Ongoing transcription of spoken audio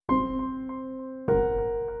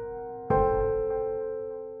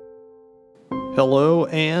Hello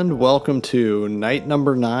and welcome to night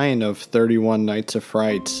number 9 of 31 Nights of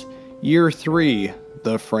Frights, year 3,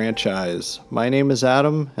 the franchise. My name is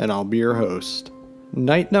Adam and I'll be your host.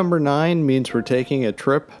 Night number 9 means we're taking a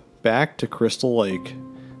trip back to Crystal Lake.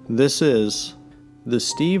 This is the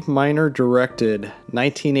Steve Miner directed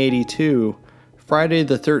 1982 Friday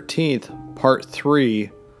the 13th Part 3,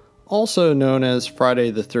 also known as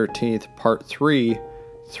Friday the 13th Part 3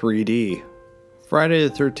 3D. Friday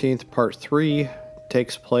the 13th Part 3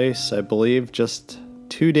 takes place, I believe, just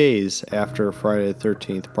 2 days after Friday the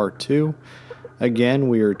 13th Part 2. Again,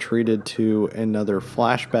 we are treated to another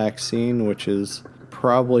flashback scene, which is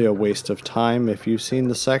probably a waste of time. If you've seen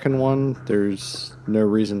the second one, there's no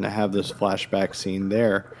reason to have this flashback scene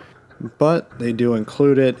there. But they do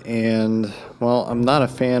include it, and, well, I'm not a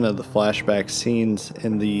fan of the flashback scenes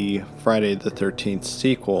in the Friday the 13th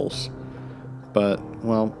sequels. But,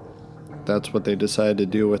 well, that's what they decided to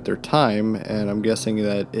do with their time, and I'm guessing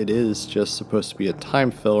that it is just supposed to be a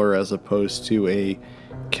time filler as opposed to a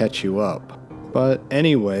catch you up. But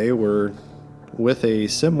anyway, we're with a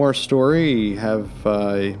similar story. You have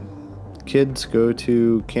kids go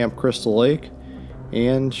to Camp Crystal Lake,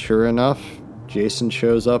 and sure enough, Jason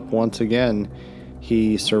shows up once again.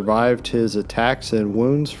 He survived his attacks and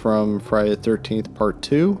wounds from Friday the 13th Part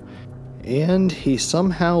 2, and he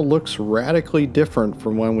somehow looks radically different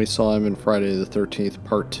from when we saw him in Friday the 13th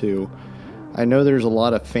Part 2. I know there's a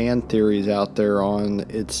lot of fan theories out there on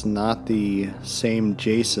it's not the same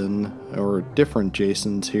Jason or different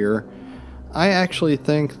Jasons here. I actually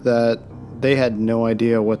think that they had no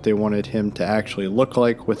idea what they wanted him to actually look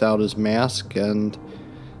like without his mask, and,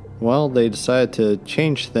 well, they decided to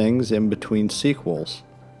change things in between sequels.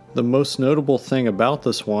 The most notable thing about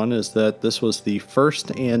this one is that this was the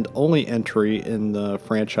first and only entry in the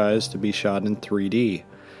franchise to be shot in 3D.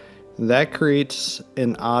 That creates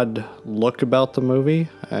an odd look about the movie.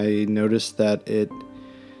 I noticed that it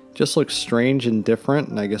just looks strange and different,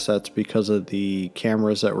 and I guess that's because of the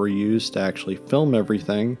cameras that were used to actually film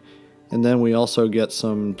everything. And then we also get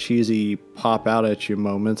some cheesy pop-out-at-you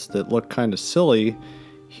moments that look kind of silly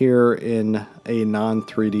here in a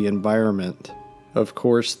non-3D environment. Of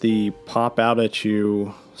course, the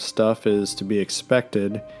pop-out-at-you stuff is to be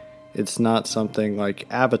expected. It's not something like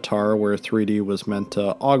Avatar, where 3D was meant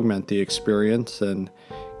to augment the experience and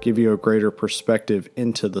give you a greater perspective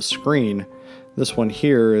into the screen. This one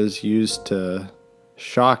here is used to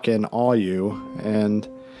shock and awe you, and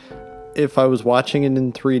if I was watching it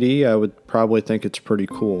in 3D, I would probably think it's pretty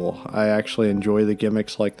cool. I actually enjoy the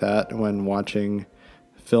gimmicks like that when watching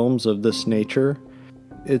films of this nature.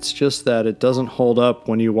 It's just that it doesn't hold up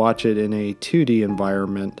when you watch it in a 2D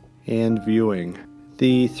environment and viewing.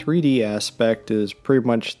 The 3D aspect is pretty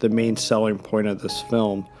much the main selling point of this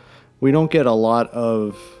film. We don't get a lot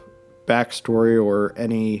of backstory or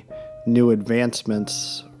any new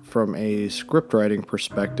advancements from a script writing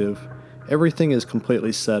perspective. Everything is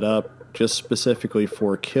completely set up just specifically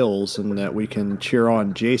for kills, and that we can cheer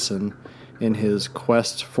on Jason in his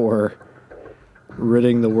quest for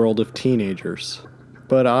ridding the world of teenagers.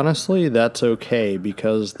 But honestly, that's okay,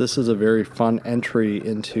 because this is a very fun entry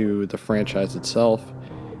into the franchise itself.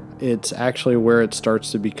 It's actually where it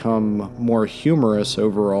starts to become more humorous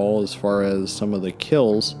overall as far as some of the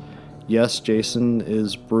kills. Yes, Jason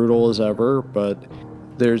is brutal as ever, but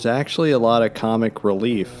there's actually a lot of comic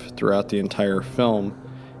relief throughout the entire film,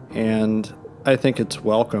 and I think it's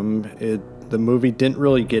welcome. The movie didn't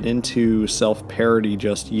really get into self-parody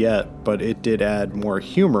just yet, but it did add more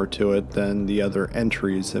humor to it than the other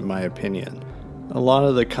entries, in my opinion. A lot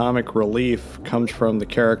of the comic relief comes from the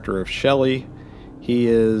character of Shelley. He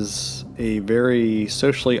is a very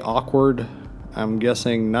socially awkward, I'm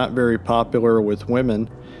guessing not very popular with women,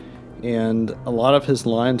 and a lot of his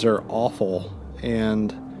lines are awful.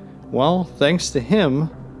 And, well, thanks to him,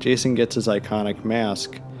 Jason gets his iconic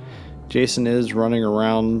mask. Jason is running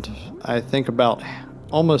around, I think, about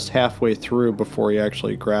almost halfway through before he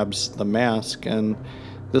actually grabs the mask, and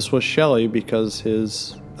this was Shelley because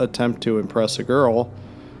his attempt to impress a girl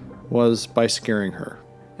was by scaring her.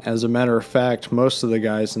 As a matter of fact, most of the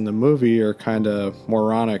guys in the movie are kind of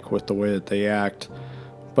moronic with the way that they act,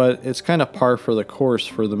 but it's kind of par for the course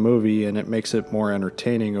for the movie, and it makes it more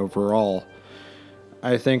entertaining overall.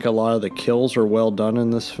 I think a lot of the kills are well done in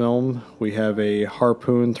this film. We have a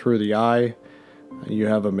harpoon through the eye, you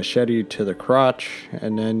have a machete to the crotch,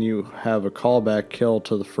 and then you have a callback kill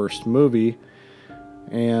to the first movie,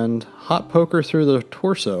 and hot poker through the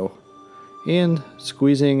torso, and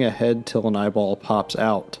squeezing a head till an eyeball pops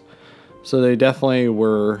out. So they definitely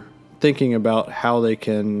were thinking about how they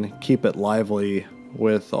can keep it lively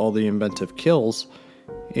with all the inventive kills,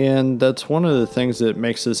 And that's one of the things that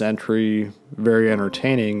makes this entry very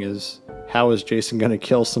entertaining, is how is Jason going to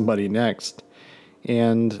kill somebody next?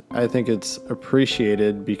 And I think it's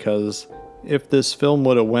appreciated because if this film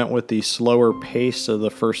would have went with the slower pace of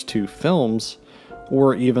the first two films,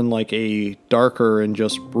 or even like a darker and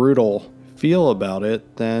just brutal feel about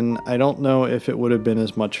it, then I don't know if it would have been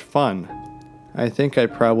as much fun. I think I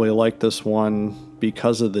probably like this one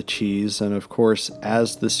because of the cheese, and of course,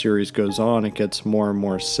 as the series goes on, it gets more and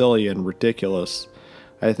more silly and ridiculous.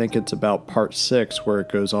 I think it's about part 6 where it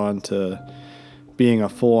goes on to being a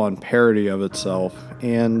full-on parody of itself,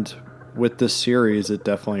 and with this series, it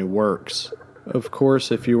definitely works. Of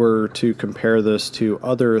course, if you were to compare this to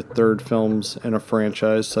other third films in a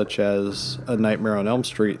franchise, such as A Nightmare on Elm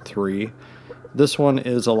Street 3, this one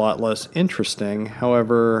is a lot less interesting.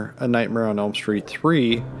 However, A Nightmare on Elm Street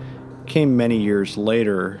 3 came many years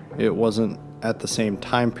later. It wasn't at the same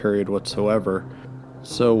time period whatsoever.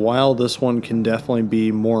 So while this one can definitely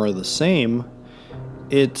be more of the same,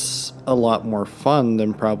 it's a lot more fun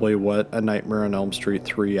than probably what A Nightmare on Elm Street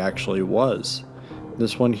 3 actually was.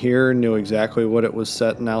 This one here knew exactly what it was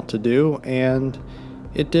setting out to do, and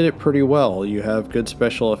it did it pretty well. You have good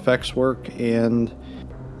special effects work, and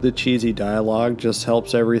the cheesy dialogue just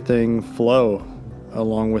helps everything flow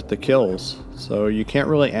along with the kills. So you can't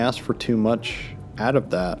really ask for too much out of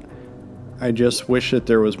that. I just wish that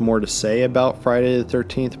there was more to say about Friday the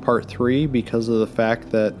 13th Part 3 because of the fact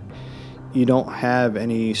that you don't have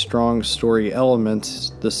any strong story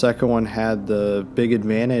elements. The second one had the big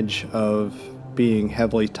advantage of being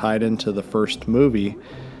heavily tied into the first movie.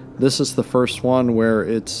 This is the first one where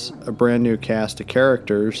it's a brand new cast of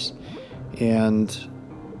characters, and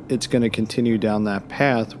it's going to continue down that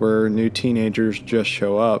path where new teenagers just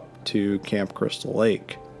show up to Camp Crystal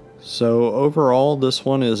Lake. So overall, this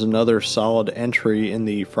one is another solid entry in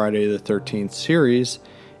the Friday the 13th series.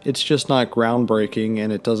 It's just not groundbreaking,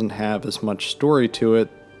 and it doesn't have as much story to it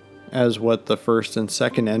as what the first and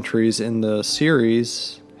second entries in the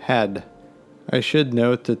series had. I should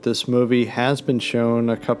note that this movie has been shown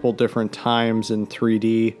a couple different times in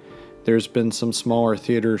 3D. There's been some smaller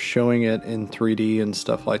theaters showing it in 3D and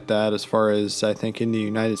stuff like that, as far as I think in the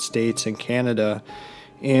United States and Canada.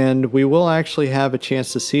 And we will actually have a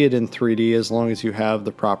chance to see it in 3D as long as you have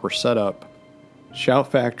the proper setup.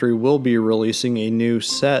 Shout Factory will be releasing a new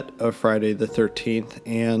set of Friday the 13th,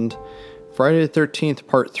 and Friday the 13th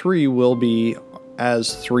Part 3 will be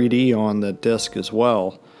as 3D on the disc as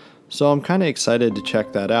well. So I'm kind of excited to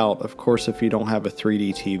check that out. Of course, if you don't have a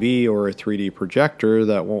 3D TV or a 3D projector,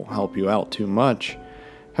 that won't help you out too much.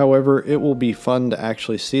 However, it will be fun to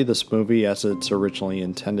actually see this movie as it's originally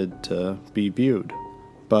intended to be viewed.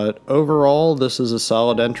 But overall, this is a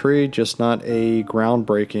solid entry, just not a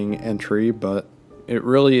groundbreaking entry, but it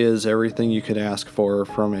really is everything you could ask for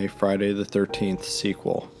from a Friday the 13th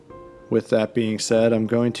sequel. With that being said, I'm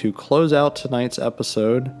going to close out tonight's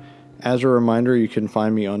episode. As a reminder, you can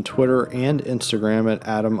find me on Twitter and Instagram at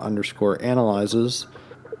Adam_analyzes.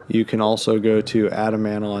 You can also go to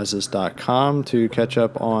adamanalyzes.com to catch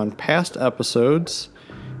up on past episodes.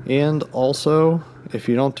 And also, if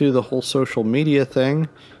you don't do the whole social media thing,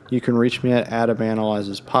 you can reach me at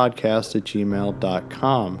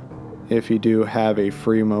adamanalyzespodcast@gmail.com. If you do have a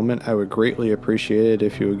free moment, I would greatly appreciate it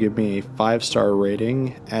if you would give me a 5-star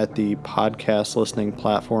rating at the podcast listening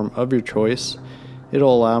platform of your choice.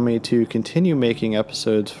 It'll allow me to continue making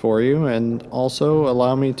episodes for you and also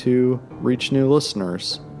allow me to reach new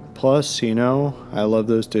listeners. Plus, I love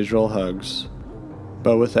those digital hugs.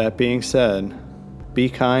 But with that being said, be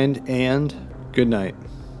kind and good night.